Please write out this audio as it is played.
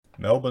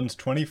Melbourne's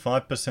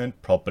 25%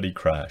 property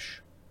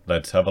crash.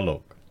 Let's have a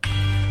look.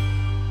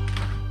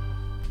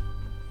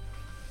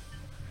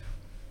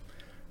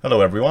 Hello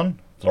everyone,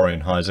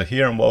 Florian Heiser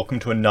here and welcome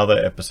to another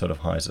episode of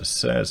Heiser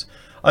Says.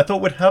 I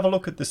thought we'd have a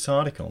look at this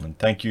article and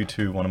thank you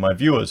to one of my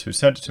viewers who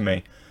sent it to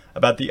me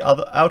about the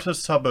other outer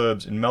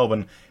suburbs in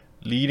Melbourne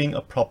leading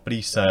a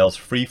property sales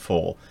free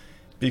fall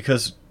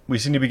because we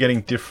seem to be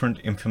getting different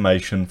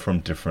information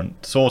from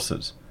different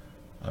sources.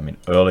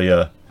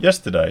 Earlier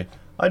yesterday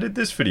I did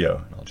this video,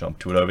 and I'll jump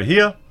to it over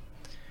here.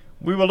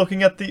 We were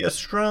looking at the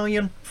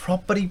Australian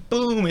property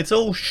boom. It's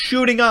all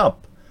shooting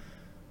up.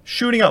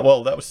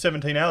 Well, that was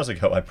 17 hours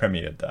ago I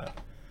premiered that.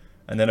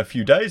 And then a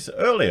few days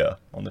earlier,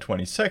 on the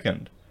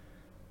 22nd,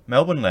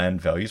 Melbourne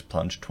land values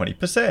plunged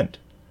 20%.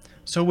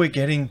 So we're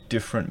getting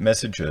different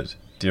messages.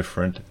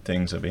 Different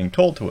things are being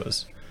told to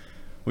us.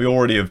 We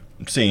already have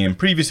seen in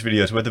previous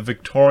videos where the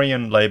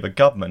Victorian Labor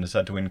government has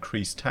had to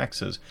increase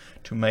taxes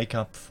to make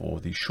up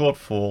for the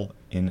shortfall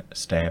in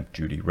stamp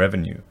duty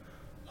revenue.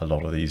 A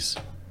lot of these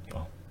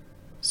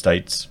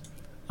states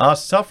are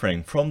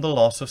suffering from the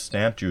loss of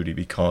stamp duty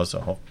because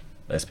of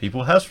less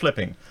people house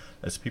flipping,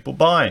 less people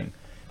buying.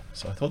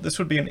 So I thought this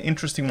would be an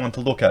interesting one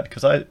to look at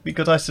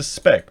because I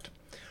suspect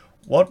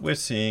what we're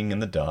seeing in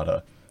the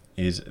data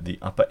is the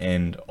upper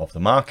end of the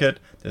market.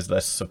 There's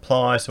less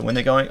supply, so when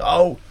they're going,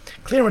 oh,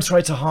 clearance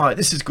rates are high,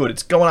 this is good,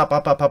 it's going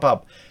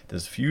up.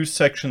 There's a few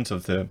sections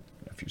of a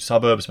few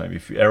suburbs, maybe a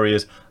few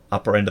areas,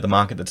 upper end of the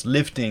market that's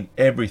lifting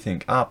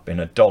everything up in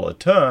a dollar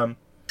term,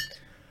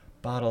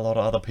 but a lot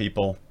of other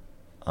people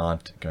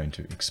aren't going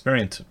to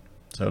experience it.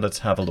 So let's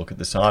have a look at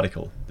this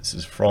article. This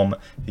is from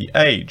The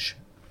Age.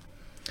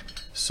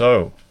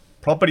 So,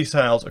 property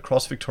sales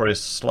across Victoria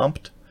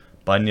slumped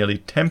by nearly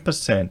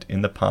 10%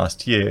 in the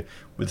past year,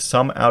 with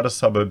some outer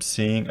suburbs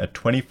seeing a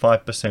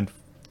 25%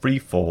 free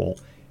fall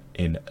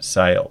in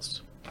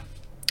sales.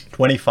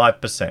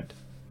 25%.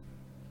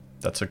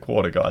 That's a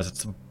quarter, guys.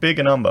 It's a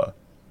bigger number.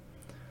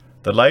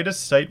 The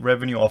latest State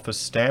Revenue Office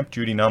stamp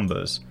duty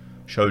numbers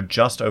showed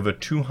just over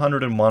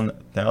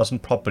 201,000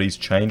 properties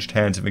changed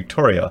hands in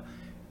Victoria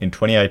in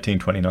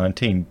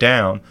 2018-2019,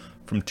 down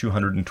from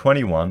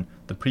 221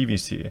 the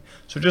previous year.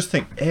 So just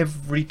think,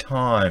 every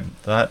time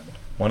that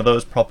one of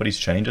those properties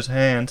changes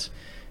hands,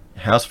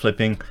 house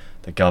flipping,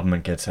 the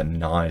government gets a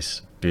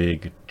nice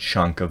big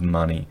chunk of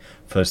money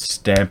for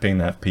stamping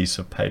that piece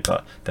of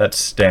paper. That's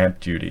stamp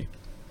duty.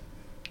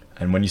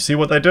 And when you see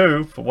what they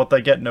do for what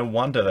they get, no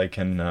wonder they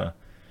can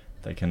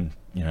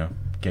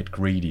get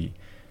greedy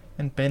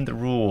and bend the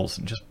rules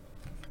and just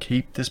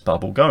keep this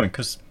bubble going,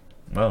 because,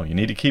 well, you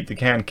need to keep the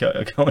can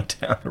going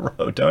down the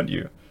road, don't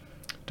you?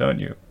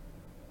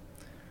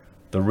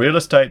 The real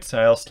estate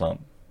sales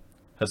slump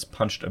has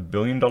punched $1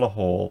 billion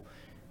hole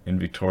in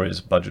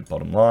Victoria's budget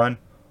bottom line,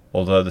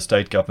 although the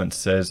state government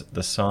says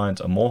the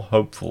signs are more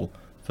hopeful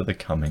for the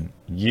coming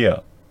year.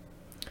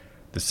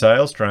 The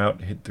sales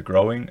drought hit the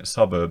growing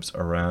suburbs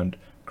around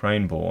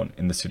Cranbourne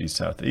in the city's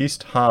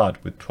southeast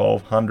hard, with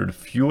 1,200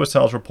 fewer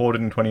sales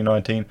reported in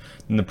 2019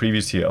 than the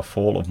previous year, a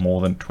fall of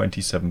more than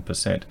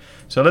 27%.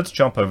 So let's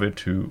jump over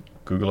to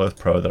Google Earth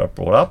Pro that I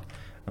brought up,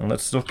 and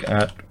let's look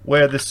at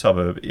where this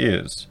suburb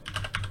is.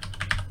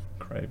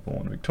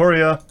 Cranbourne,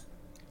 Victoria,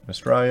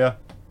 Australia.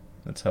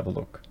 Let's have a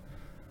look.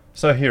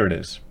 So here it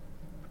is,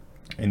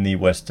 in the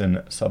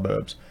western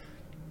suburbs.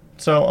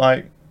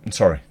 Sorry,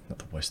 not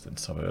the western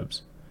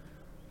suburbs.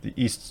 The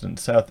east and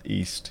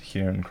southeast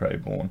here in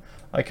Cranbourne.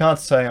 I can't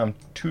say I'm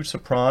too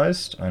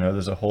surprised. I know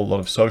there's a whole lot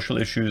of social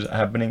issues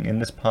happening in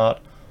this part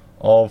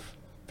of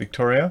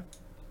Victoria.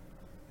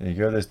 There you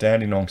go, there's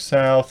Dandenong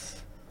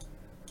South.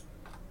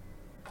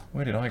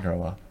 Where did I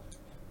grow up?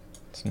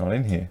 It's not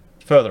in here.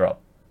 It's further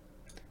up.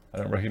 I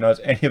don't recognize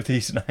any of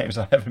these names.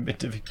 I haven't been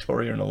to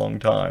Victoria in a long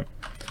time.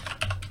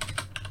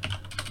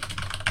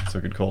 It's a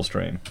good call,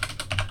 stream.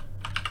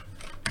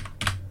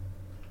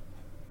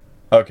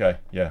 Okay,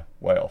 yeah,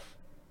 way off.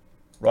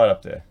 Right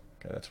up there.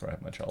 Okay, that's where I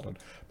had my childhood.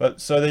 But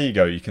so there you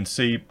go. You can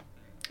see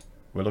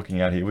we're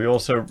looking at here. We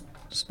also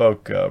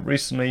spoke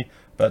recently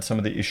about some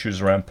of the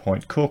issues around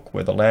Point Cook,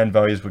 where the land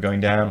values were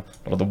going down.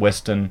 A lot of the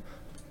western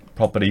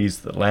properties,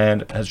 the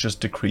land has just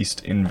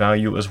decreased in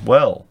value as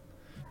well.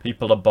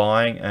 People are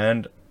buying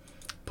and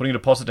putting a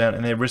deposit down,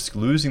 and they risk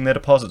losing their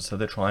deposit, so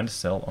they're trying to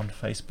sell on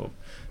Facebook.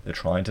 They're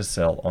trying to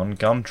sell on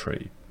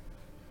Gumtree.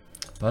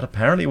 But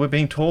apparently we're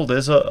being told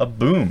there's a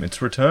boom.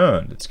 It's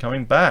returned. It's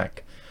coming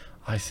back.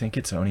 I think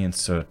it's only in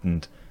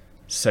certain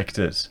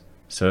sectors,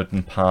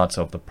 certain parts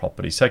of the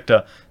property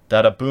sector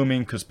that are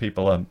booming because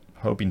people are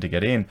hoping to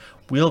get in.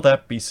 Will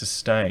that be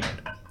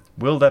sustained?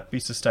 Will that be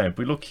sustained?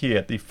 We look here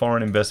at the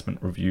Foreign Investment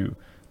Review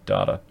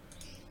data.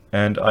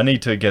 And I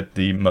need to get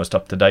the most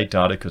up-to-date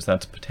data because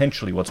that's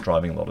potentially what's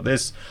driving a lot of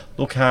this.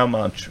 Look how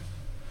much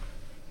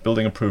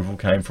building approval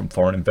came from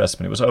foreign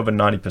investment. It was over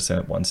 90%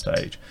 at one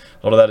stage.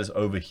 A lot of that is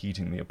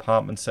overheating the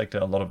apartment sector.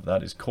 A lot of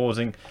that is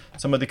causing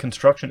some of the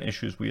construction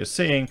issues we are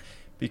seeing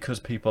because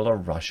people are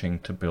rushing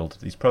to build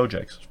these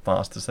projects as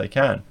fast as they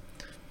can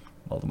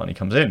while the money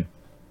comes in.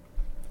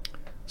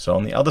 So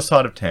on the other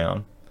side of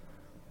town,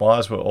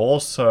 buyers were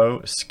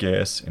also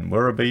scarce in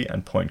Werribee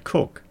and Point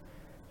Cook,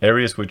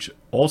 areas which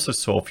also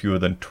saw fewer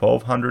than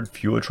 1,200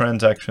 fewer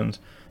transactions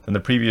than the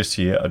previous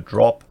year, a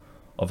drop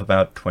of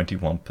about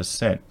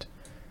 21%.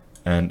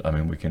 And I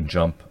mean, we can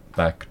jump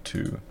back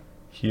to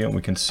here and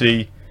we can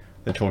see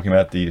they're talking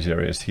about these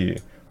areas here,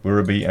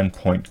 Werribee and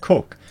Point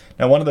Cook.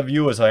 Now, one of the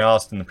viewers I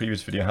asked in the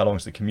previous video, how long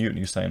is the commute? And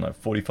he was saying like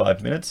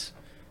 45 minutes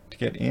to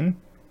get in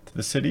to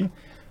the city.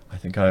 I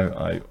think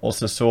I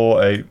also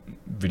saw a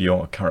video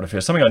on current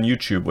affairs, something on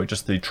YouTube, where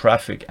just the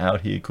traffic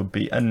out here could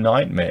be a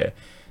nightmare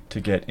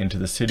to get into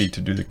the city to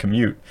do the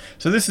commute.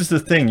 So this is the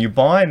thing, you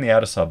buy in the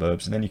outer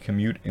suburbs and then you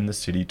commute in the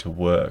city to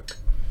work.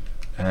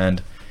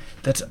 And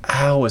that's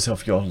hours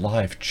of your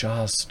life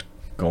just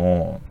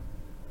gone.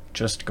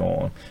 Just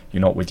gone.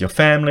 You're not with your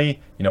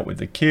family, you're not with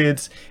the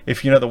kids.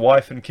 If you know the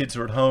wife and kids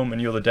are at home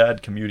and you're the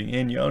dad commuting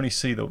in, you only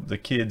see the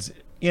kids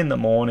in the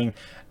morning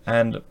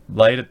and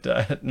late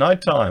at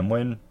night time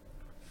when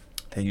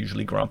they're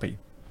usually grumpy.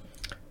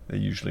 They're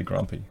usually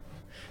grumpy.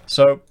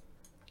 So,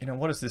 you know,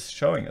 what is this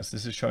showing us?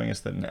 This is showing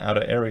us that in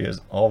outer areas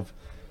of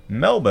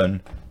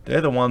Melbourne, they're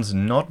the ones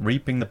not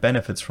reaping the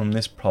benefits from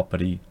this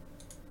property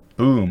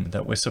boom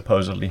that we're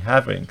supposedly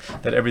having,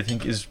 that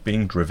everything is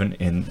being driven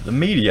in the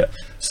media.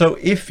 So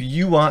if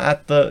you are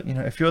at the, you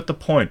know, if you're at the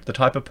point, the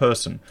type of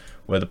person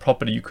where the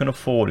property you can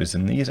afford is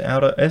in these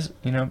outer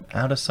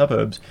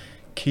suburbs,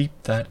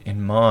 keep that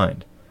in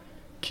mind.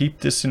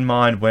 Keep this in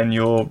mind when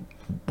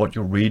what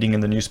you're reading in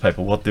the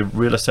newspaper, what the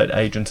real estate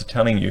agents are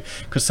telling you.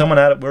 Because someone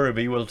out at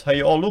Werribee will tell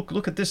you, oh,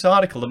 look at this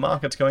article, the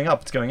market's going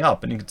up, it's going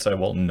up. And you could say,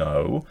 well,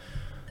 no,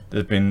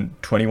 there's been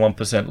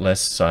 21% less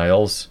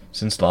sales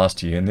since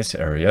last year in this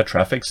area.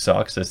 Traffic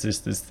sucks, there's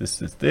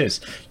this.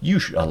 You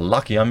are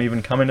lucky I'm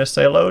even coming to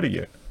say hello to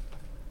you.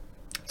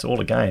 It's all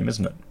a game,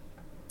 isn't it?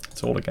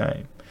 It's all a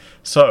game.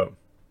 So,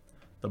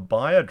 the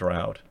buyer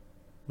drought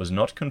was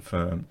not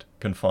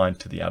confined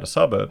to the outer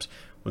suburbs,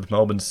 with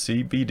Melbourne's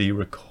CBD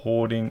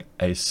recording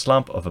a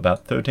slump of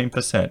about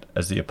 13%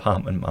 as the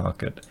apartment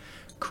market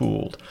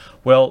cooled.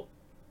 Well,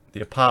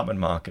 the apartment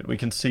market, we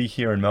can see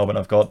here in Melbourne,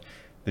 I've got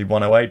the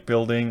 108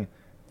 building,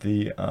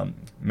 the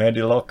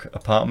Mandilock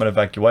apartment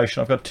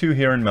evacuation. I've got two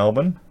here in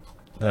Melbourne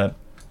that,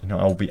 you know,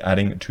 I'll be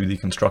adding to the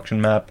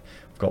construction map.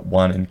 I've got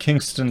one in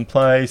Kingston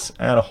Place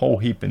and a whole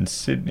heap in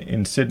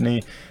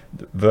Sydney,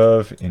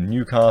 Verve in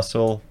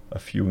Newcastle, a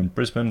few in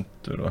Brisbane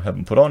that I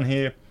haven't put on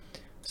here.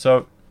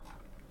 So,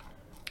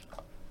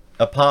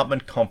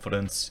 apartment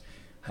confidence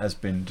has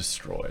been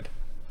destroyed.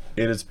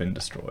 It has been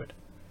destroyed.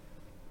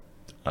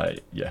 I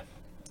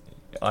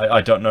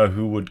don't know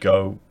who would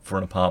go for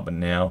an apartment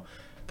now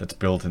that's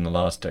built in the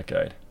last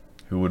decade.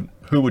 Who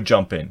would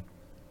jump in?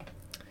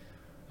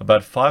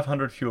 About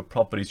 500 fewer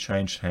properties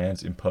changed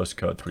hands in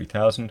postcode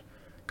 3000,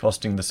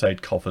 costing the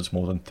state coffers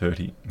more than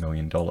 $30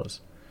 million.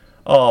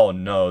 Oh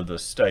no, the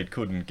state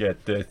couldn't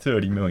get their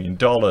 $30 million.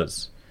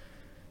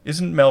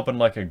 Isn't Melbourne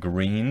like a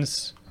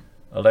Greens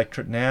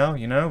electorate now,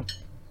 you know?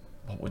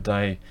 What would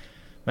they...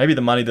 Maybe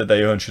the money that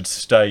they earn should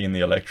stay in the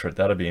electorate.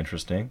 That'd be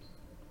interesting.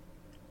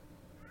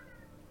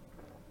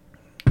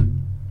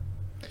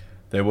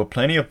 There were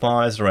plenty of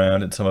buyers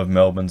around in some of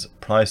Melbourne's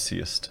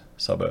priciest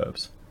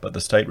suburbs, but the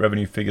state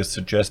revenue figures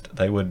suggest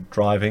they were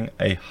driving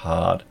a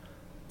hard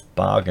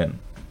bargain.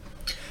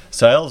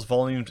 Sales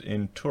volumes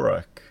in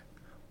Toorak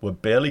were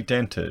barely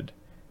dented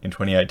in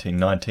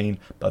 2018-19,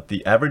 but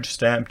the average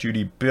stamp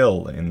duty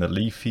bill in the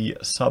leafy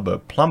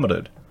suburb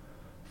plummeted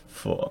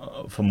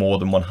for more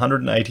than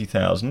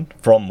 180,000,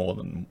 from more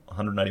than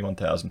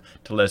 181,000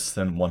 to less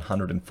than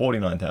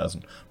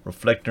 149,000,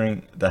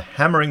 reflecting the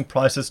hammering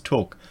prices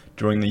took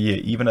during the year,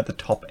 even at the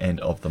top end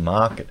of the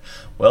market.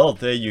 Well,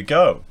 there you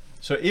go.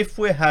 So if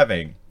we're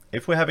having a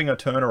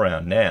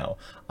turnaround now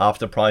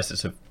after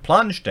prices have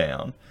plunged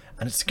down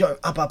and it's going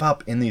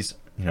up in these,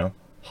 you know,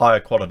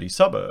 higher quality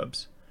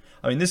suburbs.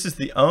 I mean, this is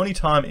the only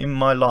time in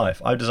my life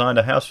I designed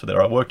a house for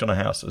there. I worked on a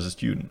house as a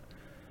student.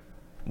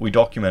 We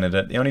documented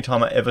it. The only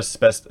time I ever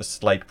spec'd a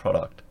slate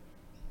product,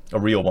 a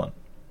real one,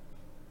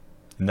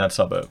 in that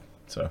suburb.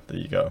 So there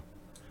you go.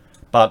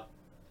 But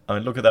I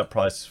mean, look at that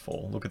price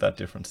fall. Look at that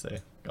difference there,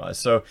 guys.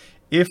 So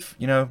if,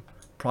 you know,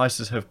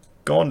 prices have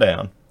gone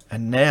down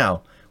and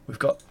now we've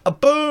got a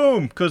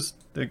boom because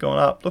they're going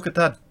up. Look at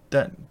that.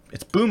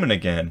 It's booming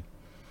again.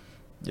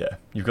 Yeah,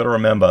 you've got to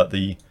remember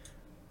the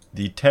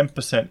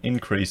 10%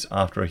 increase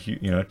after a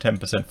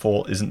 10%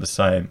 fall isn't the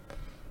same.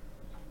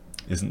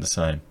 Isn't the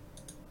same.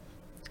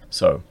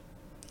 So,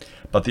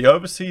 but the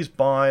overseas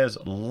buyers'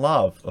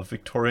 love of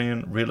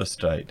Victorian real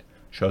estate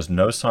shows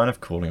no sign of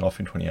cooling off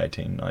in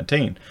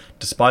 2018-19,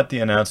 despite the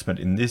announcement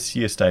in this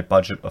year's state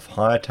budget of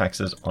higher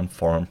taxes on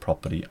foreign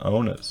property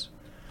owners.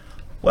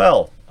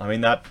 Well, I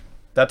mean,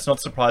 that's not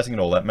surprising at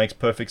all. That makes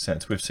perfect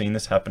sense. We've seen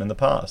this happen in the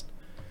past.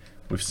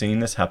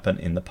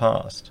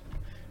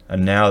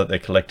 And now that they're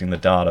collecting the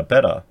data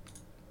better,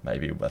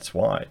 maybe that's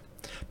why.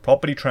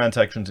 Property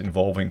transactions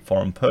involving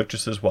foreign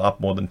purchases were up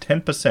more than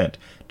 10%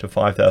 to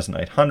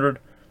 5,800,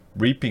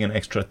 reaping an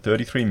extra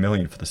 $33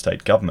 million for the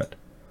state government.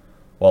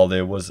 While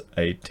there was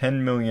a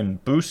 $10 million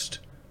boost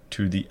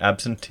to the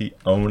absentee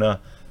owner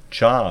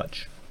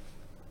charge.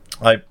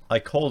 I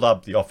called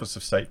up the Office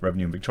of State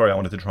Revenue in Victoria. I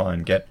wanted to try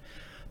and get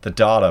the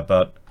data,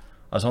 but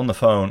I was on the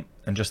phone,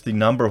 and just the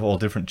number of all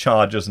different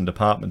charges and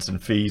departments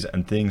and fees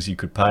and things you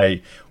could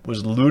pay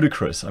was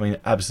ludicrous. I mean,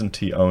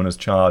 absentee owners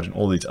charge and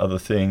all these other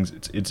things.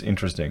 It's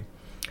interesting.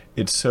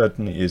 It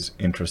certainly is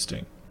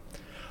interesting.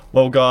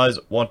 Well, guys,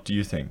 what do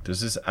you think?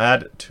 Does this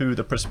add to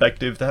the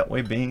perspective that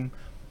we're being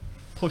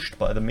pushed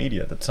by the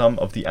media, that some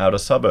of the outer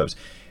suburbs,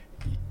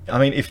 I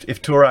mean, if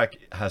Toorak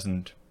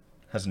hasn't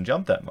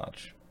jumped that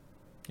much,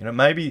 you know,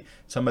 maybe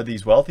some of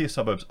these wealthier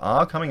suburbs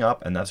are coming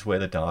up, and that's where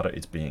the data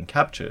is being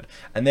captured,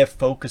 and they're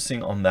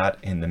focusing on that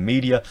in the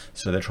media.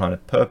 So they're trying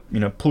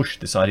to push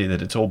this idea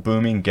that it's all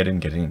booming, get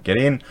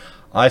in.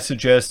 I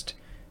suggest,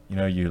 you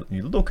know, you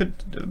look at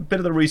a bit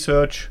of the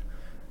research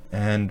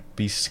and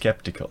be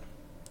skeptical.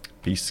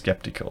 Be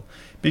skeptical,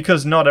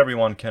 because not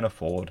everyone can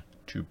afford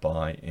to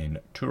buy in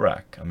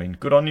Toorak. I mean,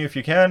 good on you if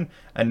you can,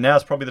 and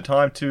now's probably the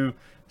time to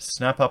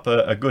snap up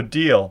a good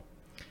deal.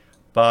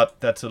 But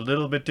that's a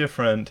little bit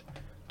different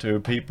to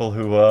people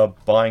who are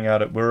buying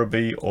out at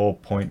Werribee or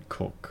Point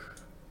Cook.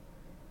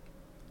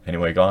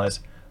 Anyway, guys,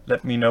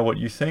 let me know what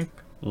you think.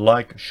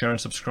 Like, share, and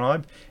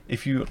subscribe.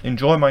 If you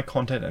enjoy my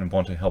content and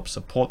want to help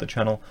support the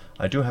channel,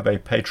 I do have a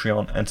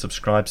Patreon and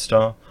Subscribe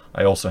Star.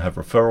 I also have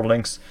referral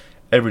links.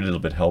 Every little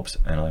bit helps,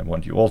 and I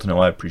want you all to know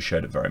I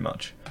appreciate it very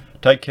much.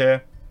 Take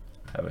care,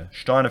 have a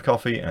stein of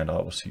coffee, and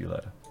I will see you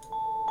later.